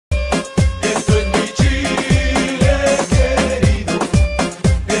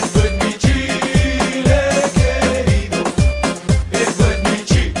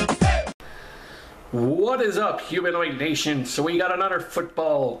Humanoid Nation? So we got another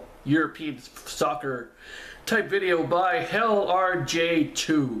football, European soccer type video by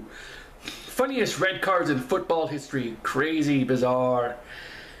HellRJ2. Funniest red cards in football history. Crazy, bizarre.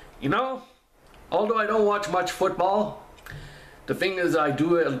 You know, although I don't watch much football, the thing is I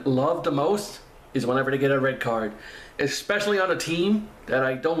do love the most is whenever they get a red card. Especially on a team that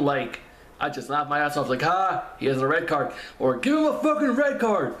I don't like. I just laugh my ass off like, he has a red card. Or give him a fucking red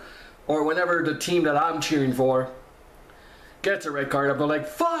card. Or whenever the team that I'm cheering for gets a red card, I'm like,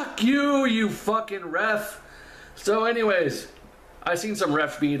 fuck you, you fucking ref. So anyways, I've seen some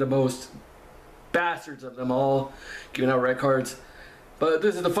refs be the most bastards of them all, giving out red cards. But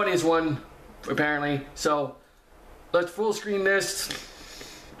this is the funniest one, apparently. So let's full screen this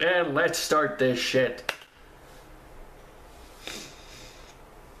and let's start this shit.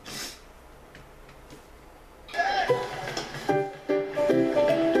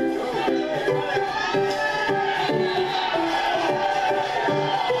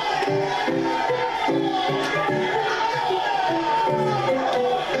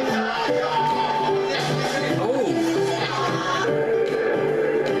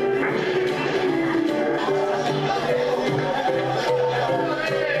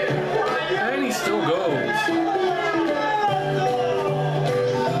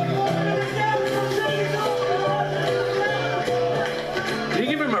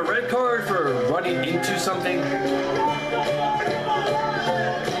 Into something.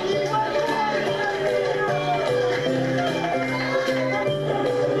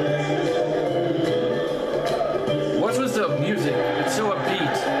 What was the music? It's so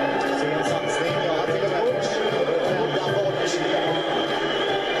upbeat.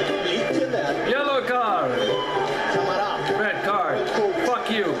 Yellow card. Red card.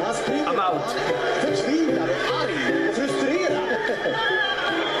 Fuck you. I'm out.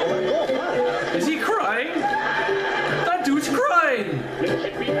 Is he crying? That dude's crying!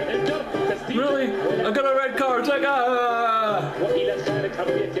 Really? I got a red card. It's like,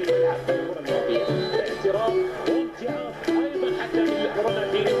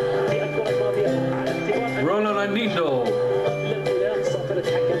 Ronaldinho.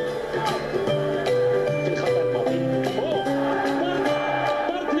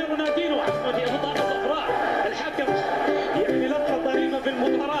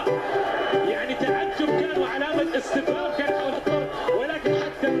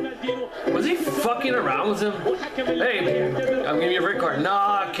 Was he fucking around with him? Hey, I'm giving you a red card.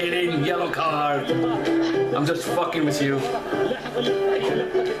 Nah, kidding. Yellow card. I'm just fucking with you.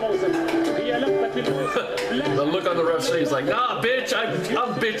 The look on the ref's face like, nah, bitch.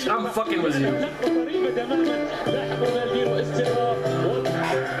 I'm fucking with you.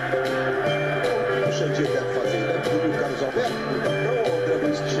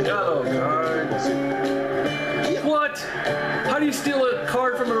 Yellow card. What? How do you steal a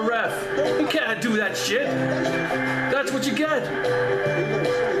card from a ref? You can't do that shit. That's what you get.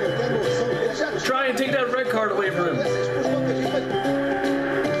 Try and take that red card away from him.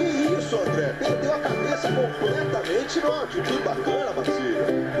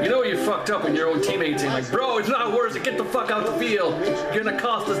 You know you fucked up when your own teammates saying like, bro, it's not worth it. Get the fuck out the field. You're gonna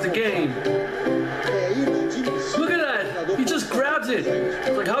cost us the game. Look at that. He just grabs it.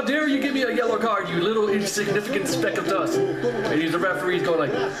 It's like, how dare you give me a yellow card, you little insignificant speck of dust. And he's the referee's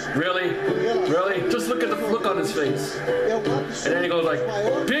going like, really? Really? Just look at the look on his face. And then he goes like,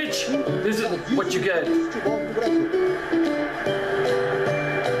 bitch, this is what you get.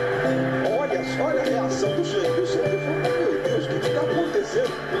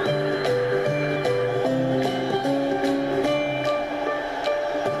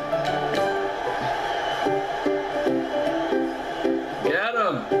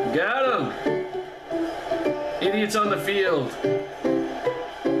 Got him! Idiots on the field.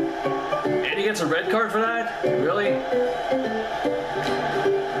 And he gets a red card for that? Really?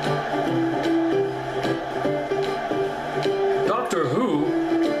 Doctor Who?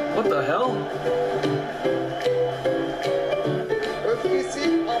 What the hell?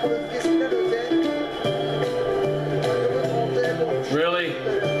 Really?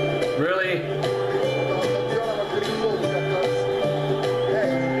 Really?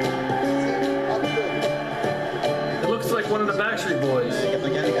 One of the Backstreet Boys.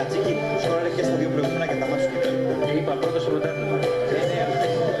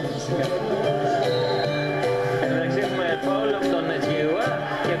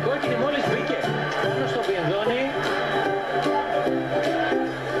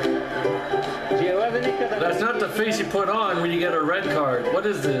 That's not the face you put on when you get a red card. What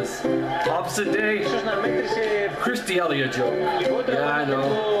is this? Opposite day? Christy Elliott joke. Yeah, I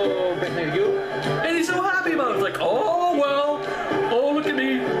know. And he's so happy about it. Like, oh, well, oh, look at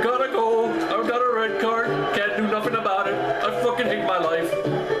me. Gotta go. I've got a red card. Can't do nothing about it. I fucking hate my life.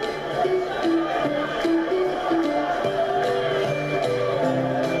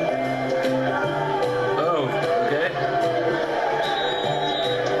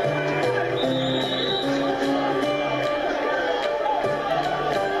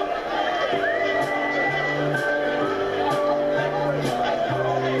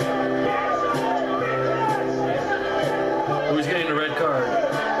 Who's getting a red card?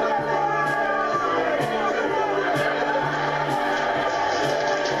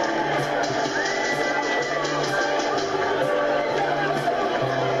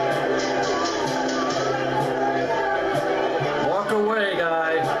 Walk away,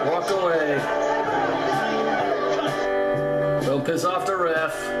 guy. Walk away. Don't piss off the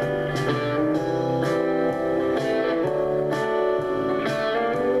ref.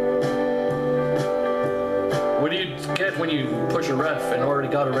 What do you get when you push a ref and already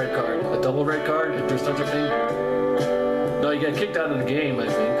got a red card? A double red card, if there's such a thing? No, you get kicked out of the game, I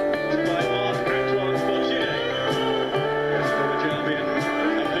think.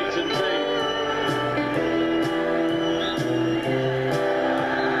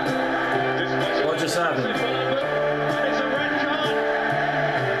 What just happened? It's a red card.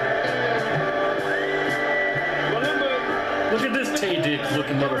 Look at this Tay Dick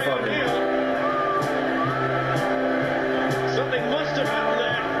looking motherfucker.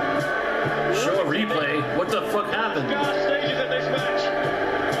 Show a replay. What the fuck happened? Stages of this match.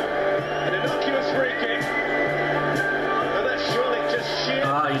 An innocuous free kick. But that's surely just sheer.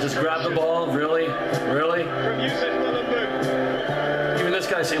 You just grabbed the ball? Really? Really? From Yusuf Malambo. Even this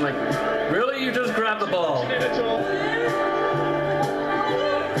guy saying like, really? You just grabbed the ball? At all.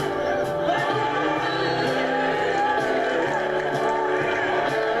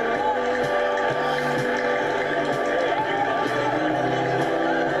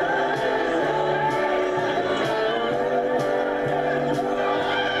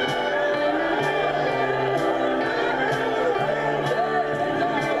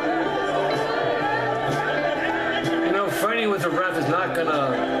 Fighting with a ref is not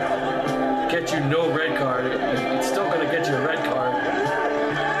gonna get you no red card. It's still gonna get you a red card.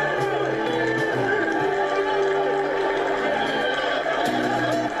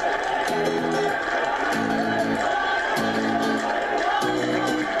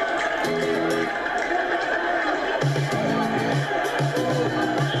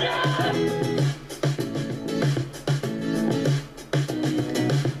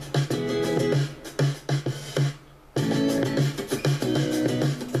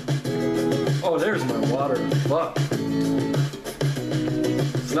 Oh, there's my water. Fuck.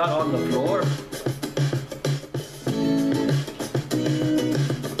 It's not on the floor.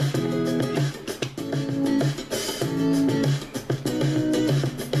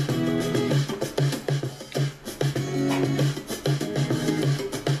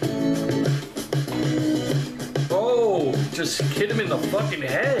 Oh, just hit him in the fucking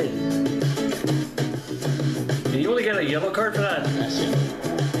head. Did you only get a yellow card for that?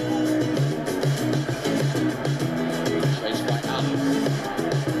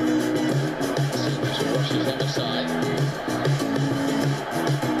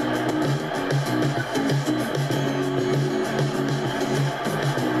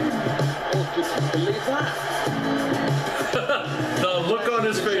 Believe that? The look on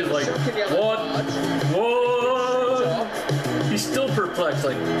his face, like, what? What? He's still perplexed,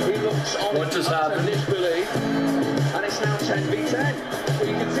 like, what just happened? Disbelief, and it's now 10v10. Well,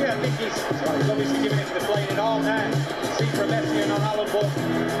 you can see, I think he's obviously giving it to the blade at all now. You can see from Messian on Alan, but I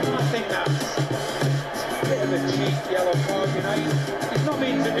think that's a bit of a cheap yellow card, you know. He's not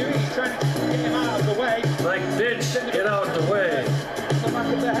meaning to do it, he's trying to get him out of the way. Like, bitch, get out of the way. The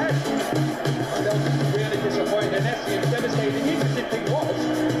back of the head. And that was really disappointing. And Messian devastated. The interesting thing was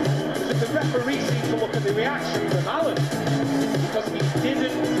that the referee seemed to look at the reaction from Alan because he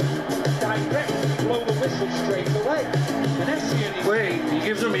didn't directly blow the whistle straight away. And Messian is... Wait, he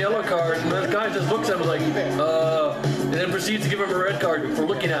gives him a yellow card, and the guy just looks at him like, and then proceeds to give him a red card for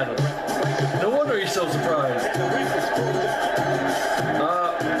looking at him. No wonder he's so surprised. The ref is called it.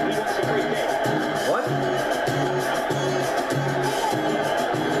 He wants a free kick. What?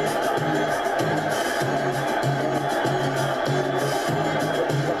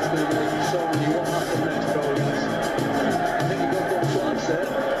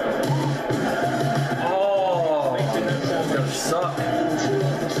 Oh, that's gonna suck.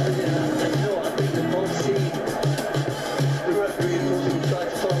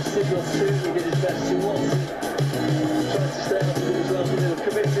 He did his best. He was trying to stay out of it as well, but they were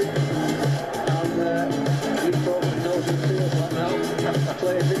committed.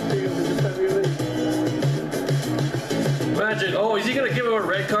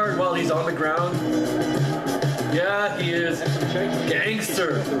 he's on the ground. Yeah, he is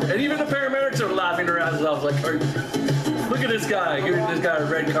gangster. And even the paramedics are laughing their asses off. Like, look at this guy, giving this guy a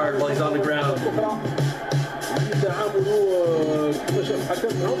red card while he's on the ground.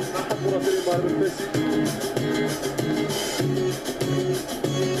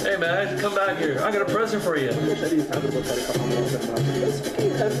 Hey man, come back here. I got a present for you.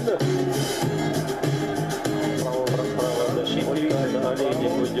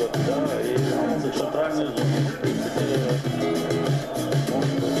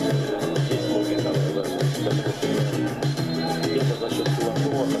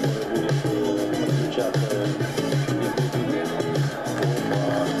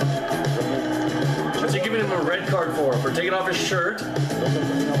 What's he giving him a red card for? For taking off his shirt?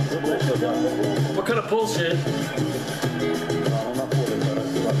 What kind of bullshit?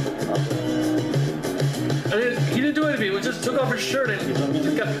 And he didn't do anything. He just took off his shirt and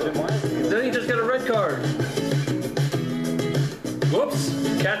then he just got a red card. Whoops!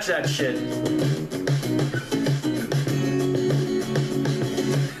 Catch that shit.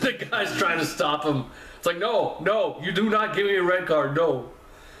 The guy's trying to stop him. It's like, no, no, you do not give me a red card, no.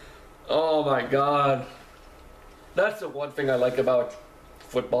 Oh my god. That's the one thing I like about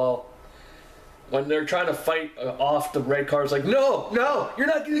football. When they're trying to fight off the red cards, like, no, no, you're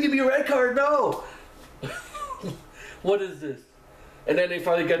not going to give me a red card, no. What is this? And then they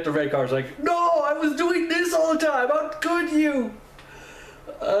finally get the red cards, like, no, I was doing this all the time, how could you?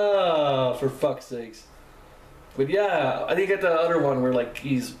 For fuck's sakes. But yeah, I think at the other one where like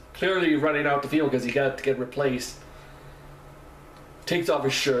he's clearly running out the field because he got to get replaced. Takes off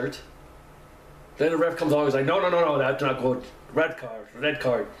his shirt. Then the ref comes along, he's like, no, no, no, no, that's not good. Red card, red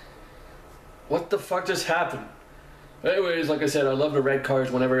card. What the fuck just happened? Anyways, like I said, I love the red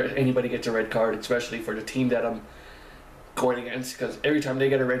cards whenever anybody gets a red card, especially for the team that I'm going against, because every time they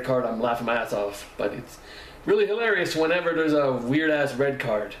get a red card, I'm laughing my ass off. But it's really hilarious whenever there's a weird-ass red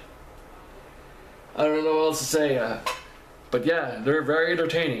card. I don't know what else to say, but yeah, they're very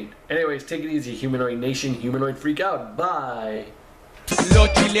entertaining. Anyways, take it easy, Humanoid Nation, Humanoid Freak out, bye! Los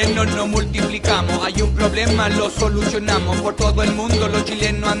chilenos nos multiplicamos, hay un problema, lo solucionamos. Por todo el mundo los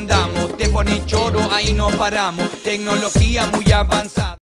chilenos andamos, de Bonichoro ahí no paramos. Tecnología muy avanzada.